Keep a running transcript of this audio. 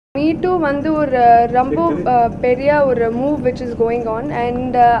Me too வந்து ஒரு ரொம்ப பெரிய ஒரு move which is going on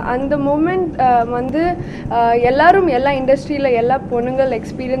and அந்த மூமெண்ட் வந்து எல்லாரும் எல்லா இண்டஸ்ட்ரியில் எல்லா பொண்ணுங்கள்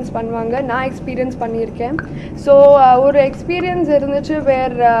எக்ஸ்பீரியன்ஸ் பண்ணுவாங்க. நான் எக்ஸ்பீரியன்ஸ் பண்ணியிருக்கேன். ஸோ ஒரு எக்ஸ்பீரியன்ஸ் இருந்துச்சு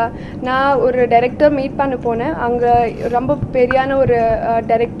வேர் நான் ஒரு டைரக்டர் மீட் பண்ண போனேன். அங்கே ரொம்ப பெரியான ஒரு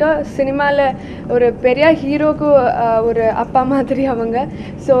டைரக்டர், சினிமாவில் ஒரு பெரிய ஹீரோக்கு ஒரு அப்பா மாதிரி அவங்க.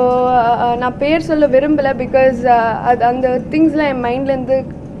 ஸோ நான் பேர் சொல்ல விரும்பலை பிகாஸ் அது அந்த திங்ஸ்லாம் என் மைண்ட்லேருந்து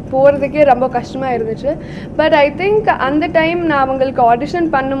போகிறதுக்கே ரொம்ப கஷ்டமாக இருந்துச்சு. பட் ஐ திங்க் அந்த டைம் நான் அவங்களுக்கு ஆடிஷன்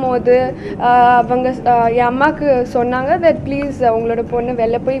பண்ணும்போது அவங்க என் அம்மாவுக்கு சொன்னாங்க தட் ப்ளீஸ் உங்களோட பொண்ணு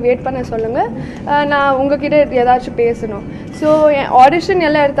வெளில போய் வெயிட் பண்ண சொல்லுங்கள், நான் உங்ககிட்ட ஏதாச்சும் பேசணும். ஸோ என் ஆடிஷன்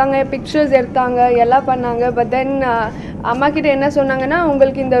எல்லாம் எடுத்தாங்க, பிக்சர்ஸ் எடுத்தாங்க, எல்லாம் பண்ணாங்க. பட் தென் அம்மா கிட்ட என்ன சொன்னாங்கன்னா,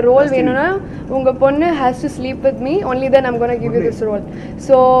 உங்களுக்கு இந்த ரோல் வேணும்னா உங்கள் பொண்ணு has to sleep with me only then I'm gonna give you this role.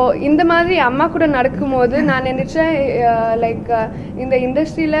 So இந்த மாதிரி அம்மா கூட நடக்கும்போது நான் நினச்சேன் லைக் இந்த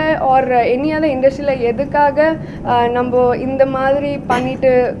இண்டஸ்ட்ரியில் ஆர் எனி அதர் இண்டஸ்ட்ரியில் எதுக்காக நம்ம இந்த மாதிரி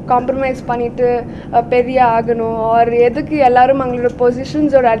பண்ணிட்டு காம்ப்ரமைஸ் பண்ணிட்டு பெரிய ஆகணும், ஆர் எதுக்கு எல்லாரும் அவங்களோட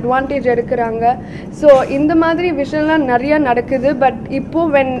பொசிஷன்ஸ் ஒரு அட்வான்டேஜ் எடுக்கிறாங்க. ஸோ இந்த மாதிரி விஷயம்லாம் நிறையா நடக்குது. பட் இப்போ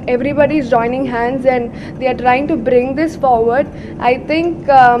when everybody is joining hands and they are trying to bring this forward, I think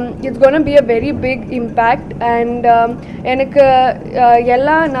it's gonna be a very big impact. And எனக்கு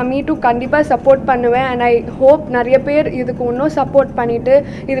எல்லாம் நான் மீட்டு கண்டிப்பாக சப்போர்ட் பண்ணுவேன். அண்ட் ஐ ஹோப் நிறைய பேர் இதுக்கு இன்னும் சப்போர்ட் பண்ணிவிட்டு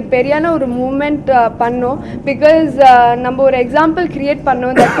இது பெரியான ஒரு மூமெண்ட் பண்ணோம். பிகாஸ் நம்ம ஒரு எக்ஸாம்பிள் க்ரியேட்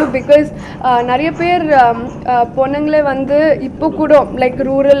பண்ணோம். தட்டு பிகாஸ் நிறைய பேர் பொண்ணுங்களே வந்து இப்போ கூட லைக்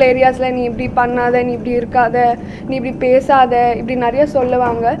ரூரல் ஏரியாஸில் நீ இப்படி பண்ணாத, நீ இப்படி இருக்காத, நீ இப்படி பேசாத, இப்படி நிறைய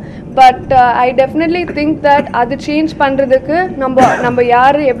சொல்லுவாங்க. But I definitely think that அது சேஞ்ச் பண்ணுறதுக்கு நம்ம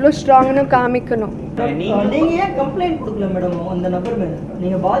யார் எவ்வளோ ஸ்ட்ராங்னு காமிக்கணும். நீங்க ஏன் கம்ப்ளைண்ட் கொடுக்கல மேடம்? அந்த நபர் மேல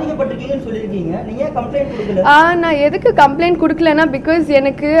நீங்க பாதிக்கப்பட்டிருக்கீங்கன்னு சொல்லிருக்கீங்க, நீங்க ஏன் கம்ப்ளைண்ட் கொடுக்கல? நான் எதுக்கு கம்ப்ளைண்ட் கொடுக்கலன்னா, பிகாஸ்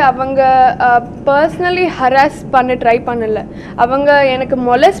எனக்கு அவங்க பர்சனலி ஹராஸ் பண்ண ட்ரை பண்ணல. அவங்க எனக்கு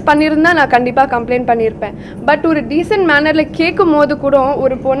மொலஸ் பண்ணியிருந்தா நான் கண்டிப்பாக கம்ப்ளைண்ட் பண்ணியிருப்பேன். பட் ஒரு டீசென்ட் மேனரில் கேட்கும் போது கூட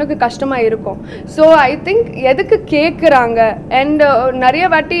ஒரு பொண்ணுக்கு கஷ்டமாக இருக்கும். ஸோ ஐ திங்க் எதுக்கு கேட்குறாங்க. அண்ட் நிறைய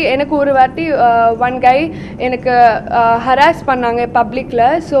வாட்டி எனக்கு ஒரு வாட்டி ஒன் கை எனக்கு ஹராஸ் பண்ணாங்க பப்ளிக்கில்.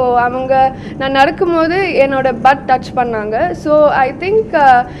 ஸோ அவங்க நான் நடக்கும்போது என்னோட பட் டச் பண்ணாங்க. ஸோ ஐ திங்க்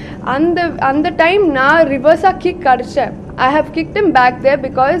அந்த டைம் நான் ரிவர்ஸாக கிக் அடித்தேன். I have kicked him back there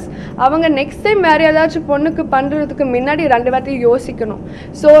because அவங்க நெக்ஸ்ட் டைம் வேறு ஏதாச்சும் பொண்ணுக்கு பண்ணுறதுக்கு முன்னாடி 2 வாட்டி யோசிக்கணும்.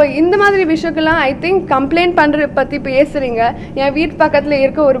 ஸோ இந்த மாதிரி விஷயக்கெல்லாம் ஐ திங்க் கம்ப்ளைண்ட் பண்ணுற பற்றி பேசுகிறீங்க. என் வீட்டு பக்கத்தில்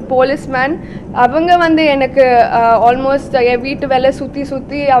இருக்க ஒரு போலீஸ்மேன் அவங்க வந்து எனக்கு ஆல்மோஸ்ட் என் வீட்டு வேலை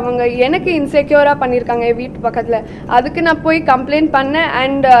சுற்றி அவங்க எனக்கு இன்செக்யூராக பண்ணியிருக்காங்க என் வீட்டு பக்கத்தில். அதுக்கு நான் போய் கம்ப்ளைண்ட் பண்ணேன்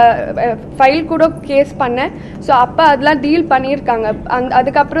அண்ட் ஃபைல் கூட கேஸ் பண்ணேன். ஸோ அப்போ அதெல்லாம் டீல் பண்ணியிருக்காங்க.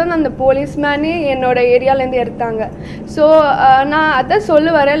 அதுக்கப்புறம் அந்த போலீஸ்மேனே என்னோட ஏரியாவிலேருந்து எடுத்தாங்க. ஸோ நான் அதான் சொல்ல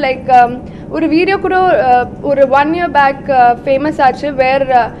வரேன், லைக் ஒரு வீடியோ கூட ஒரு 1 year பேக் ஃபேமஸ் ஆச்சு. வேர்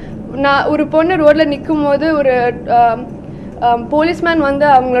நான் ஒரு பொண்ணு ரோட்டில் நிற்கும் போது ஒரு போலீஸ்மேன் வந்து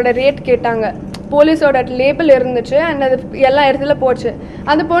அவங்களோட ரேட் கேட்டாங்க. போலீஸோட லேபிள் இருந்துச்சு அண்ட் அது எல்லா இடத்துல போச்சு.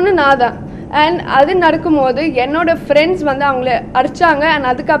 அந்த பொண்ணு நான் தான். அண்ட் அது நடக்கும்போது என்னோடய ஃப்ரெண்ட்ஸ் வந்து அவங்கள அடித்தாங்க. அண்ட்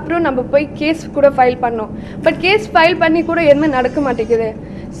அதுக்கப்புறம் நம்ம போய் கேஸ் கூட ஃபைல் பண்ணோம். பட் கேஸ் ஃபைல் பண்ணி கூட எதுவுமே நடக்க மாட்டேங்குது.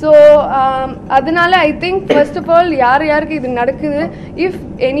 ஸோ அதனால I think first of all யாருக்கு இது நடக்குது, இஃப்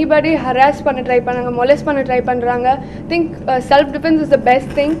எனிபடி ஹராஸ் பண்ண ட்ரை பண்ணாங்க, மொலஸ் பண்ண ட்ரை பண்ணுறாங்க, think self defence is the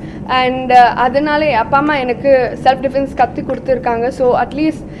best thing. And அதனால அப்பா அம்மா எனக்கு செல்ஃப் டிஃபென்ஸ் கற்றுக் கொடுத்துருக்காங்க. ஸோ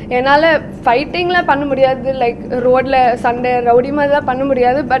அட்லீஸ்ட் என்னால் ஃபைட்டிங்லாம் பண்ண முடியாது, லைக் ரோடில் சண்டை ரவுடி மாதிரிலாம் பண்ண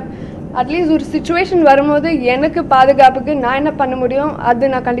முடியாது. பட் அட்லீஸ்ட் ஒரு சிச்சுவேஷன் வரும்போது எனக்கு பாதுகாப்புக்கு நான் என்ன பண்ண முடியும்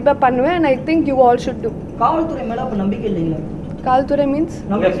அது நான் கண்டிப்பாக பண்ணுவேன். And I think you all should do. காவல்துறை மேலே அப்போ நம்பிக்கை இல்லைங்களா? காவல்துறை மீன்ஸ்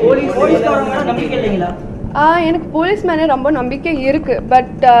போலீஸ்காரங்க நம்பிக்கை இல்லைங்களா? எனக்கு போலீஸ் மேலே ரொம்ப நம்பிக்கை இருக்குது.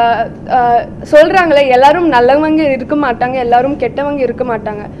 பட் சொல்கிறாங்களே எல்லாரும் நல்லவங்க இருக்க மாட்டாங்க, எல்லாரும் கெட்டவங்க இருக்க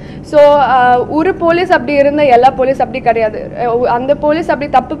மாட்டாங்க. ஸோ ஒரு போலீஸ் அப்படி இருந்தால் எல்லா போலீஸ் அப்படி கிடையாது. அந்த போலீஸ் அப்படி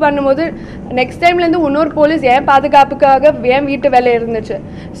தப்பு பண்ணும்போது நெக்ஸ்ட் டைம்லேருந்து இன்னொரு போலீஸ் ஏன் பாதுகாப்புக்காக ஏன் வீட்டு வேலை இருந்துச்சு.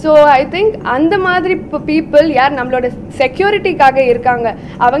 ஸோ ஐ திங்க் அந்த மாதிரி பீப்புள் யார் நம்மளோட செக்யூரிட்டிக்காக இருக்காங்க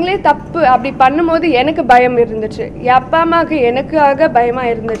அவங்களே தப்பு அப்படி பண்ணும்போது எனக்கு பயம் இருந்துச்சு, என் அப்பா அம்மாவுக்கு எனக்காக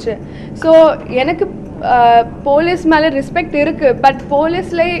பயமாக இருந்துச்சு. ஸோ எனக்கு போலீஸ் மேலே ரெஸ்பெக்ட் இருக்குது. பட்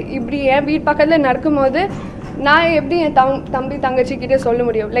போலீஸில் இப்படி என் வீட்டு பக்கத்தில் நடக்கும்போது நான் எப்படி என் தம்பி தங்கச்சிக்கிட்டே சொல்ல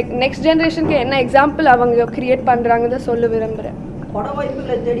முடியும்? லைக் நெக்ஸ்ட் ஜென்ரேஷனுக்கு என்ன எக்ஸாம்பிள் அவங்க க்ரியேட் பண்ணுறாங்கன்னு தான் சொல்ல விரும்புகிறேன். பட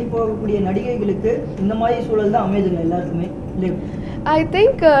வாய்ப்புகளை தேடி போகக்கூடிய நடிகைகளுக்கு இந்த மாதிரி சூழல் தான் அமைதுங்க எல்லாருக்குமே. ஐ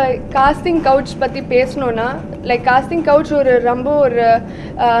திங்க் காஸ்டிங் கவுச் பற்றி பேசணுன்னா, லைக் காஸ்டிங் கவுச் ஒரு ரொம்ப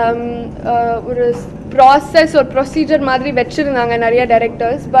ஒரு ப்ராசஸ் ஒரு ப்ரொசீஜர் மாதிரி வச்சுருந்தாங்க நிறைய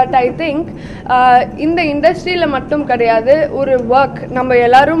டைரக்டர்ஸ். பட் ஐ திங்க் இந்த இண்டஸ்ட்ரியில் மட்டும் கிடையாது, ஒரு ஒர்க் நம்ம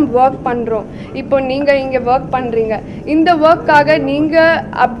எல்லாரும் ஒர்க் பண்ணுறோம். இப்போ நீங்கள் இங்கே ஒர்க் பண்ணுறீங்க, இந்த ஒர்க்காக நீங்கள்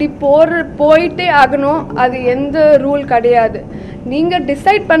அப்படி போயிட்டே ஆகணும், அது எந்த ரூல் கிடையாது. நீங்கள்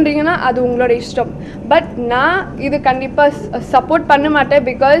டிசைட் பண்ணுறீங்கன்னா அது உங்களோட இஷ்டம். பட் நான் இது கண்டிப்பாக சப்போர்ட் பண்ண மாட்டேன்.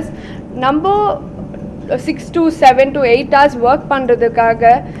 பிகாஸ் நம்ம 6 to 7 to 8 hours ஒர்க் பண்ணுறதுக்காக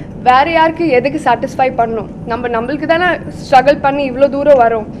வேறு யாருக்கு எதுக்கு சாட்டிஸ்ஃபை பண்ணணும்? நம்மளுக்கு தானே ஸ்ட்ரகிள் பண்ணி இவ்வளோ தூரம்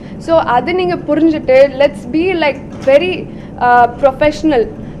வரோம். ஸோ அது நீங்கள் புரிஞ்சுட்டு let's be like very professional.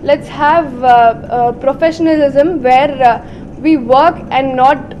 Let's have professionalism where we work and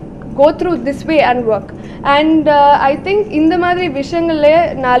not go through this way and work. And I think இந்த மாதிரி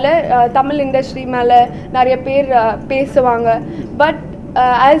விஷயங்கள்னால தமிழ் இண்டஸ்ட்ரி மேலே நிறைய பேர் பேசுவாங்க. But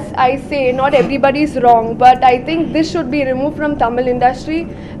as I say, not everybody is wrong, but I think this should be removed from Tamil industry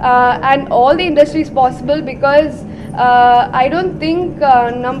and all the industries possible, because I don't think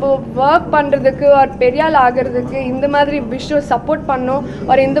நம்ம work பண்ணுறதுக்கு ஒரு பெரியால் ஆகிறதுக்கு இந்த மாதிரி விஷயம் சப்போர்ட் பண்ணணும்,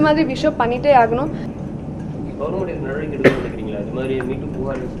 ஒரு இந்த மாதிரி விஷயம் பண்ணிகிட்டே ஆகணும். கவர்மெண்ட் நடவடிக்கை எடுக்க நினைக்கிறீங்களா? அது மாதிரி மீண்டும்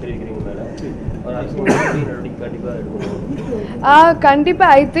புகார் தெரிவிக்கிறீங்க மேலே நடவடிக்கை கண்டிப்பாக எடுக்கணும்.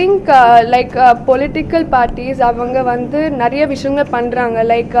 கண்டிப்பாக I think like political parties அவங்க வந்து நிறைய விஷயங்கள் பண்ணுறாங்க.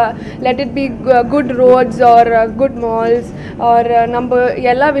 Like let it be good roads are good malls R நம்ம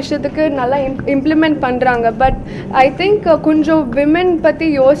எல்லா விஷயத்துக்கு நல்லா இம்ப்ளிமெண்ட் பண்ணுறாங்க. பட் ஐ திங்க் கொஞ்சம் விமென் பற்றி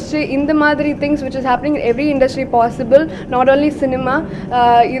யோசிச்சு இந்த மாதிரி things which is happening in every industry possible, not only cinema,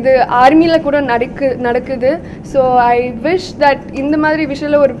 இது ஆர்மியில் கூட நடக்குது. ஸோ ஐ விஷ் தட் இந்த மாதிரி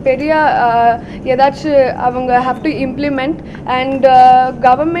விஷயத்தில் ஒரு பெரிய ஏதாச்சும் அவங்க have to implement. And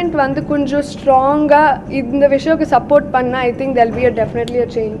government வந்து கொஞ்சம் ஸ்ட்ராங்காக இந்த விஷயத்துக்கு சப்போர்ட் பண்ணால் I think தெல் be a definitely a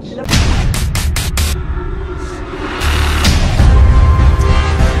change.